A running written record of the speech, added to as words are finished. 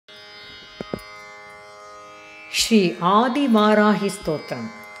Shri Adi VARAHI Stotram.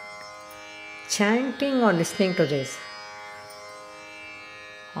 Chanting or listening to this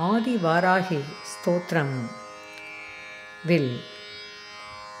Adi VARAHI Stotram will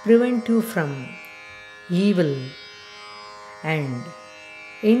prevent you from evil and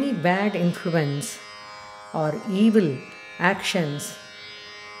any bad influence or evil actions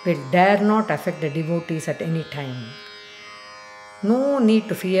will dare not affect the devotees at any time. No need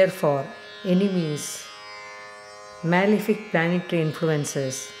to fear for enemies, malefic planetary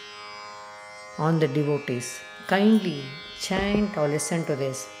influences on the devotees. Kindly chant or listen to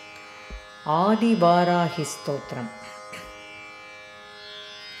this Adi VARAHI Stotram.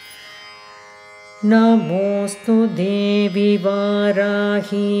 Namostu dēvī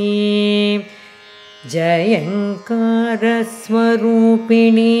vārāhi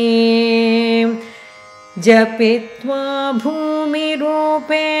jayaiṅkārasvarūpiṇi japitvā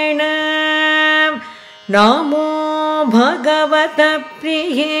bhūmirūpēṇa namō bhagavatā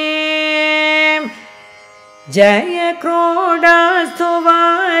priyē jaya krōḍāstu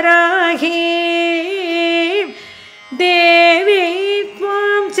vārāhi dēvī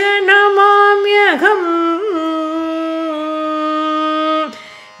tvaṁ namāmyaham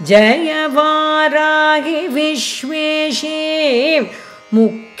jaya vārāhi viśvēśī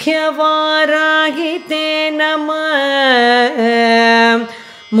mukhyavārāhi te namaḥ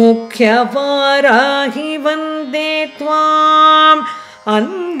mukhyavārāhi vandē tvaṁ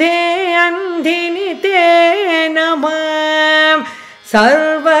andhē andhini te namaḥ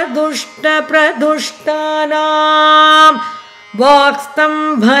sarvaduṣṭapraduṣṭānāṁ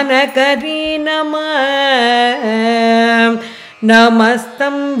vāk-stambhanakarī namaḥ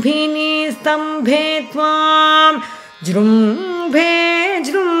stambhini stambhē tvaṁ mbhē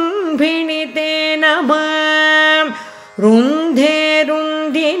te namaḥ rundhē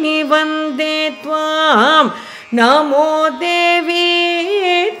rundhini vandē tvaṁ namō dēvī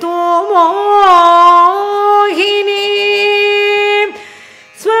tu mōhinī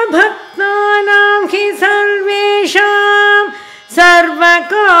svabhaktānaṁ hi sarvēṣāṁ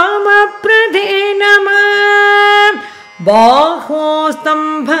sarvakaamaprade namaḥ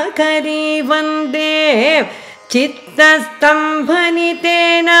vākstambhanakarī vandē stambhini te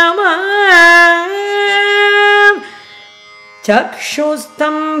namaḥ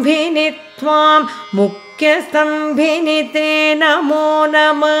stambhini tvaṁ stambhini te namō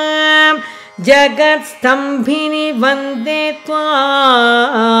stambhini vandē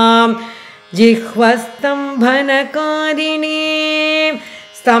tvaṁ stambhanakarī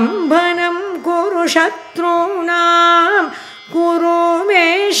stambhanam kuru shatrūnāṁ kuru me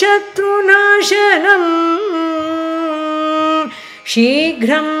shatrunāshanam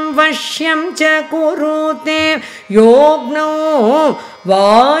shīghram vashyam cha kurute yogno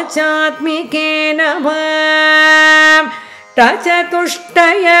vācātmike namaḥ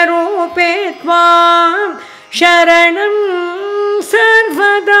tacatuṣṭaya rūpe tvaṁ sharanam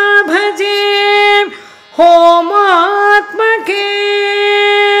sarvada bhaje homatmake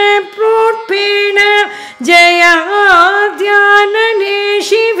prūṭpēṇa jaya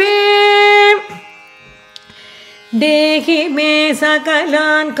shive dehi me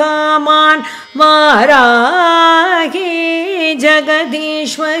sakalan kaman vārāhi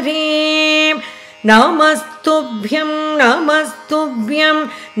jagadīśvarī namastubhyam namastubhyam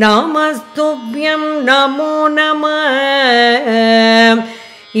namastubhyam namo namah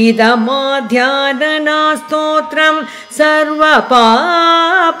idamādhyāna stotram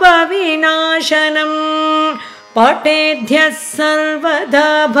sarvapāpavināṣanam patedhyas sarvada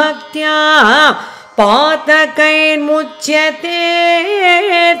bhaktya pātakairmuchyate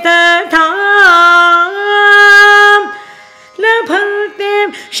tatha labhante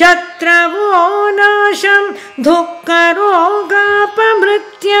shatravo nāṣam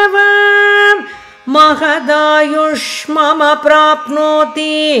dukkharogāpamrityavām mahadāyushmama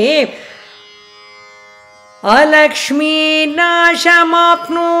prāpnoti alakshmi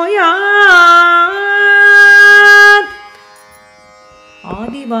nāṣamāpnuyāt.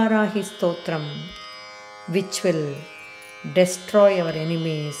 Adi VARAHI Stotram, which will destroy our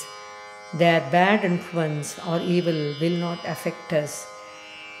enemies. Their bad influence or evil will not affect us,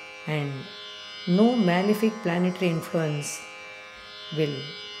 and no malefic planetary influence will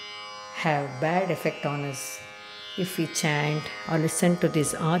have bad effect on us if we chant or listen to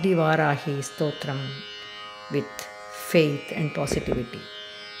this Adi VARAHI Stotram with faith and positivity.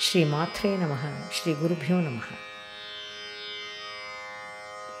 Shri Matre Namaḥ, Shri Gurubhyo Namaḥ.